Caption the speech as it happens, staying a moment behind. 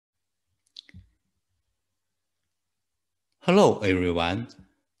Hello everyone.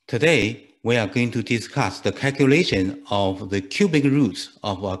 Today we are going to discuss the calculation of the cubic roots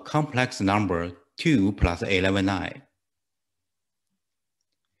of a complex number 2 plus 11i.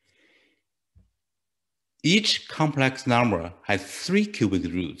 Each complex number has 3 cubic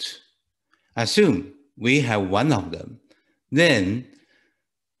roots. Assume we have one of them, then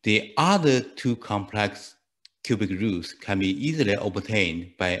the other 2 complex cubic roots can be easily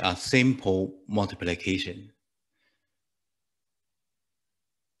obtained by a simple multiplication.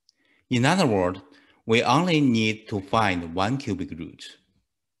 In other words, we only need to find 1 cubic root.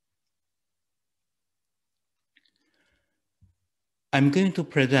 I'm going to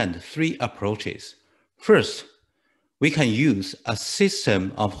present 3 approaches. First, we can use a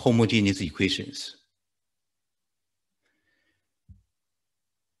system of homogeneous equations.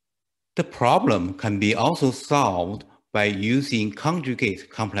 The problem can be also solved by using conjugate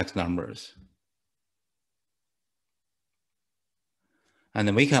complex numbers.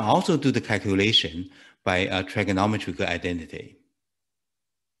 And we can also do the calculation by a trigonometric identity.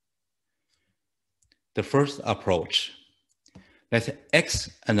 The first approach. Let x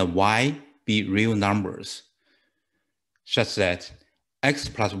and y be real numbers, such that x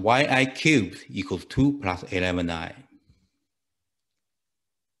plus yi cubed equals 2 plus 11i.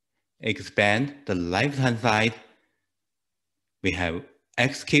 Expand the left-hand side. We have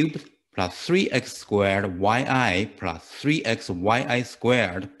x cubed plus 3x squared yi plus 3xyi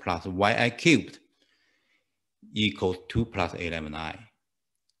squared plus yi cubed equals 2 plus 11i.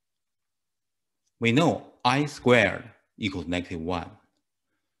 We know I squared equals -1.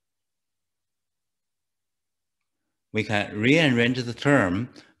 We can rearrange the term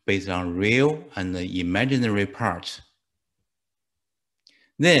based on real and imaginary parts.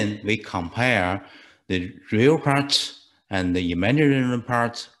 Then we compare the real parts and the imaginary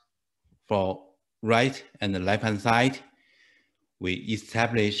parts for right and the left-hand side. We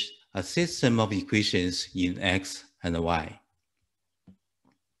establish a system of equations in x and y.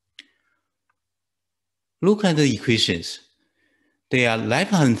 Look at the equations. Their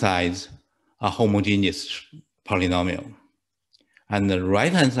left-hand sides are homogeneous polynomial, and the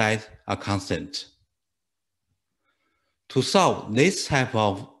right-hand side are constant. To solve this type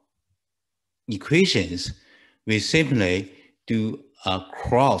of equations, we simply do a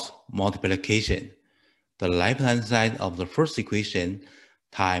cross multiplication. The left-hand side of the first equation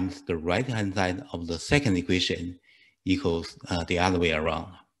times the right-hand side of the second equation equals the other way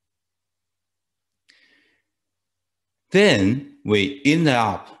around. Then we end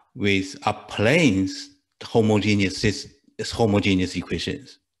up with a plain homogeneous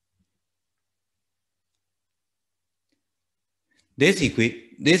equations.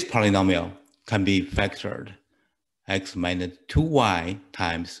 This polynomial can be factored x minus 2y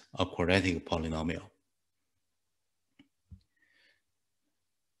times a quadratic polynomial.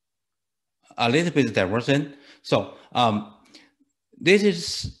 A little bit diversion. So this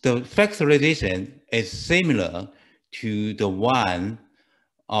is the factorization is similar to the one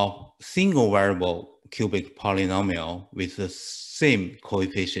of single variable cubic polynomial with the same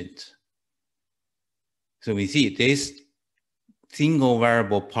coefficient. So we see this single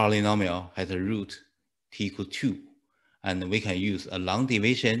variable polynomial has a root t equals 2, and we can use a long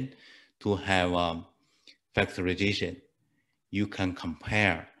division to have factorization. You can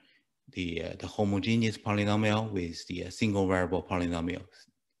compare the homogeneous polynomial with the single variable polynomial.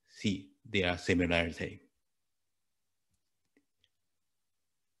 See their similarity.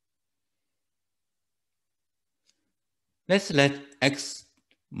 Let's let x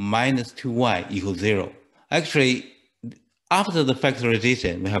minus 2y equals 0. Actually, after the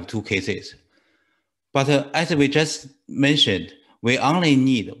factorization, we have 2 cases. But as we just mentioned, we only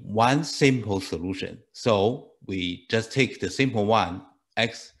need one simple solution. So we just take the simple one,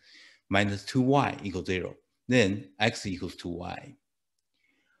 x minus 2y equals 0. Then x equals 2y.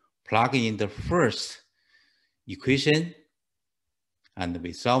 Plug in the first equation, and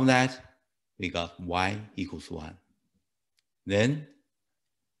we solve that. We got y equals 1. Then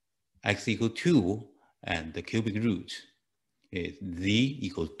x equals 2, and the cubic root is z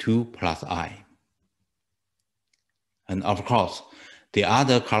equals 2 plus I. And of course, the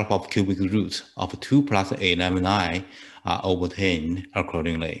other couple of cubic roots of 2 plus 11i are obtained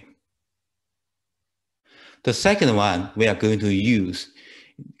accordingly. The second one, we are going to use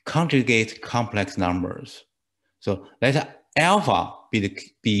conjugate complex numbers. So let alpha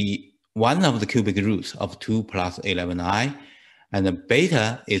be one of the cubic roots of 2 plus 11i, and the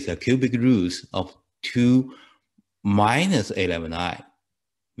beta is a cubic root of 2 minus 11i,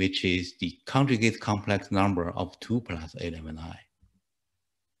 which is the conjugate complex number of 2 plus 11i.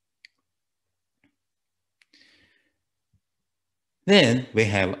 Then we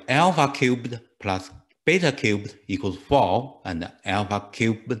have alpha cubed plus beta cubed equals 4, and alpha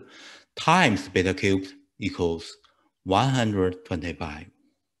cubed times beta cubed equals 125.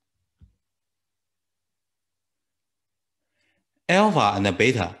 Alpha and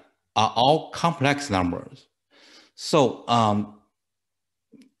beta are all complex numbers. So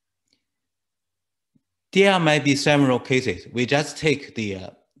there might be several cases. We just take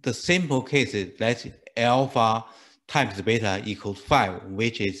the simple cases. Let's alpha times beta equals 5,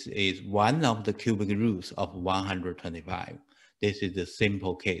 which is one of the cubic roots of 125. This is the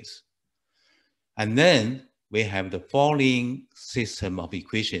simple case. And then we have the following system of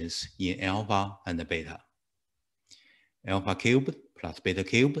equations in alpha and beta. Alpha cubed plus beta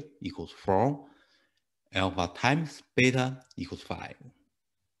cubed equals 4. Alpha times beta equals 5.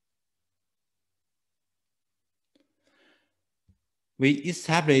 We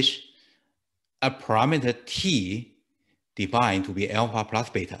establish a parameter t defined to be alpha plus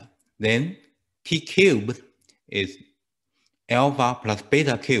beta. Then t cubed is alpha plus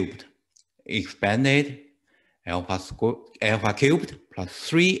beta cubed expanded alpha cubed plus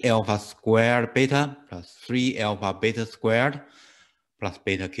 3 alpha squared beta plus 3 alpha beta squared plus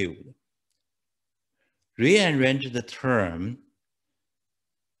beta cubed. Rearrange the term.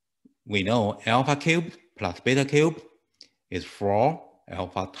 We know alpha cubed plus beta cubed is 4,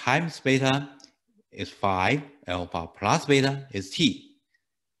 alpha times beta is 5, alpha plus beta is t.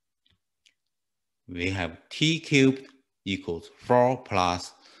 We have t cubed equals 4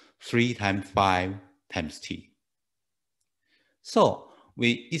 plus 3 times 5 times t. So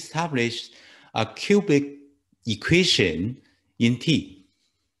we established a cubic equation in t.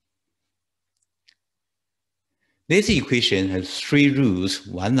 This equation has 3 roots.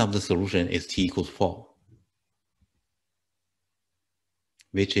 One of the solutions is t equals 4,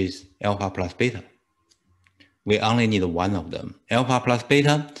 which is alpha plus beta. We only need one of them. Alpha plus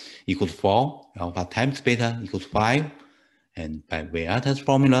beta equals 4, alpha times beta equals 5, and by Vieta's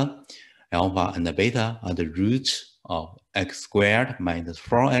formula, alpha and beta are the roots of x squared minus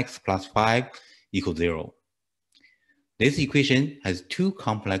 4x plus 5 equals 0. This equation has 2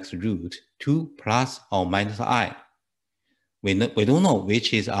 complex roots, 2 plus or minus I. We don't know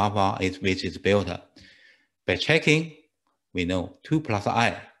which is alpha, which is beta. By checking, we know 2 plus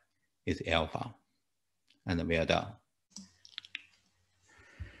I is alpha. And we are done.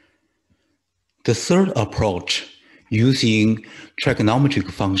 The third approach, using trigonometric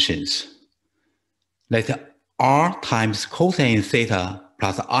functions. Let r times cosine theta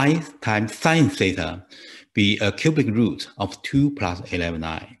plus I times sine theta be a cubic root of 2 plus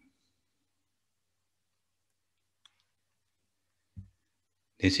 11i.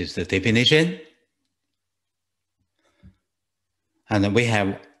 This is the definition. And then we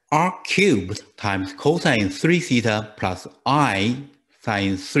have r cubed times cosine 3 theta plus I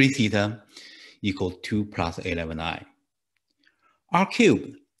sine 3 theta equals 2 plus 11i. R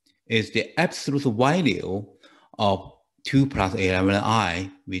cubed is the absolute value of 2 plus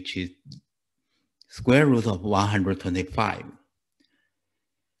 11i, which is square root of 125.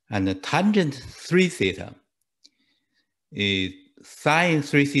 And the tangent 3 theta is sine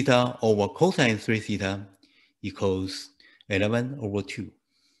 3 theta over cosine 3 theta equals 11 over 2.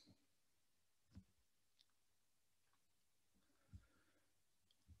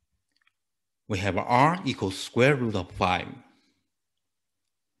 We have r equals square root of 5.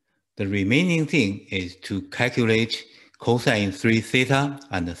 The remaining thing is to calculate cosine 3 theta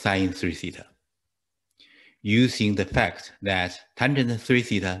and sine 3 theta, using the fact that tangent 3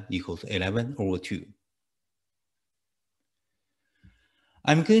 theta equals 11 over 2.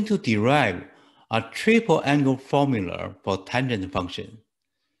 I'm going to derive a triple angle formula for tangent function.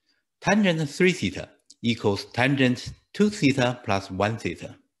 Tangent 3 theta equals tangent 2 theta plus 1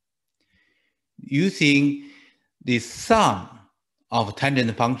 theta. Using the sum of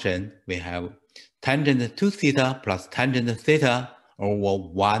tangent function, we have tangent 2 theta plus tangent theta over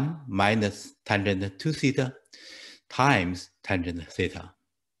 1 minus tangent 2 theta times tangent theta.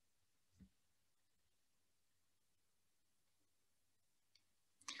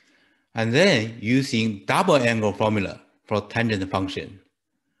 And then using double angle formula for tangent function,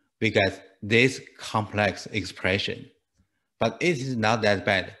 we get this complex expression. But it is not that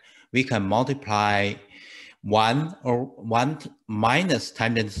bad. We can multiply 1 minus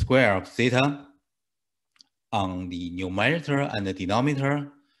tangent square of theta on the numerator and the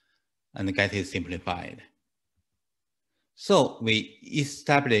denominator and get it simplified. So we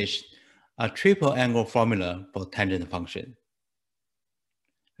established a triple angle formula for tangent function.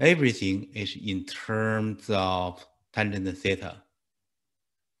 Everything is in terms of tangent theta.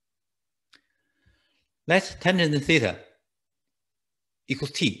 Let tangent theta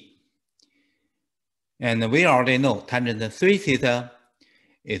equals t. And we already know tangent 3 theta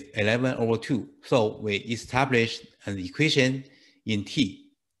is 11/2. So we established an equation in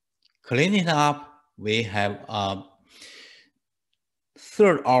t. Cleaning it up, we have a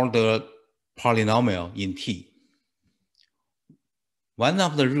third order polynomial in t. One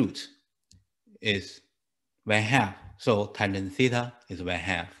of the roots is 1/2. So tangent theta is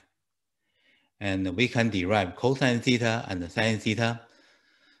 1/2. And we can derive cosine theta and sine theta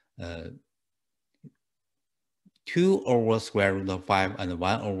 2 over square root of 5 and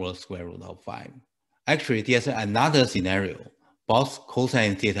 1 over square root of 5. Actually, there's another scenario. Both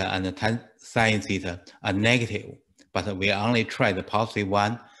cosine theta and sine theta are negative, but we only try the positive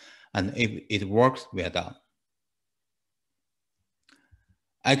one, and if it works, we are done.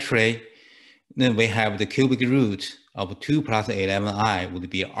 Actually, then we have the cubic root of 2 plus 11i would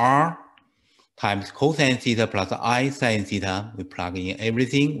be r times cosine theta plus I sine theta. We plug in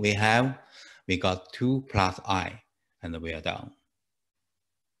everything we have. We got 2 plus I, and we are done.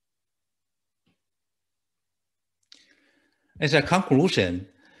 As a conclusion,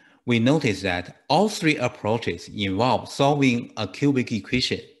 we notice that all three approaches involve solving a cubic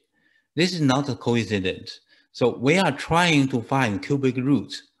equation. This is not a coincidence. So we are trying to find cubic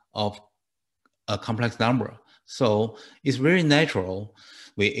roots of a complex number. So it's very natural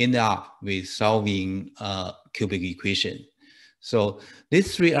we end up with solving a cubic equation. So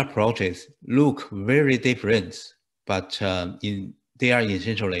these three approaches look very different, but they are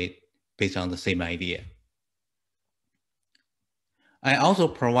essentially based on the same idea. I also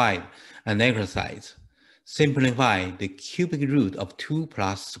provide an exercise. Simplify the cubic root of 2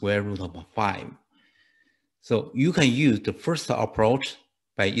 plus square root of 5. So you can use the first approach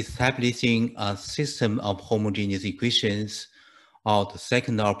by establishing a system of homogeneous equations, or the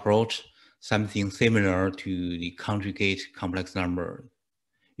second approach, something similar to the conjugate complex number.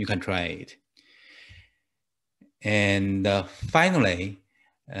 You can try it. And finally,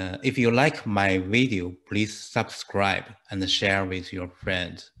 if you like my video, please subscribe and share with your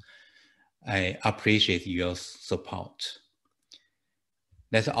friends. I appreciate your support.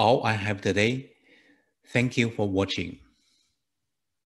 That's all I have today. Thank you for watching.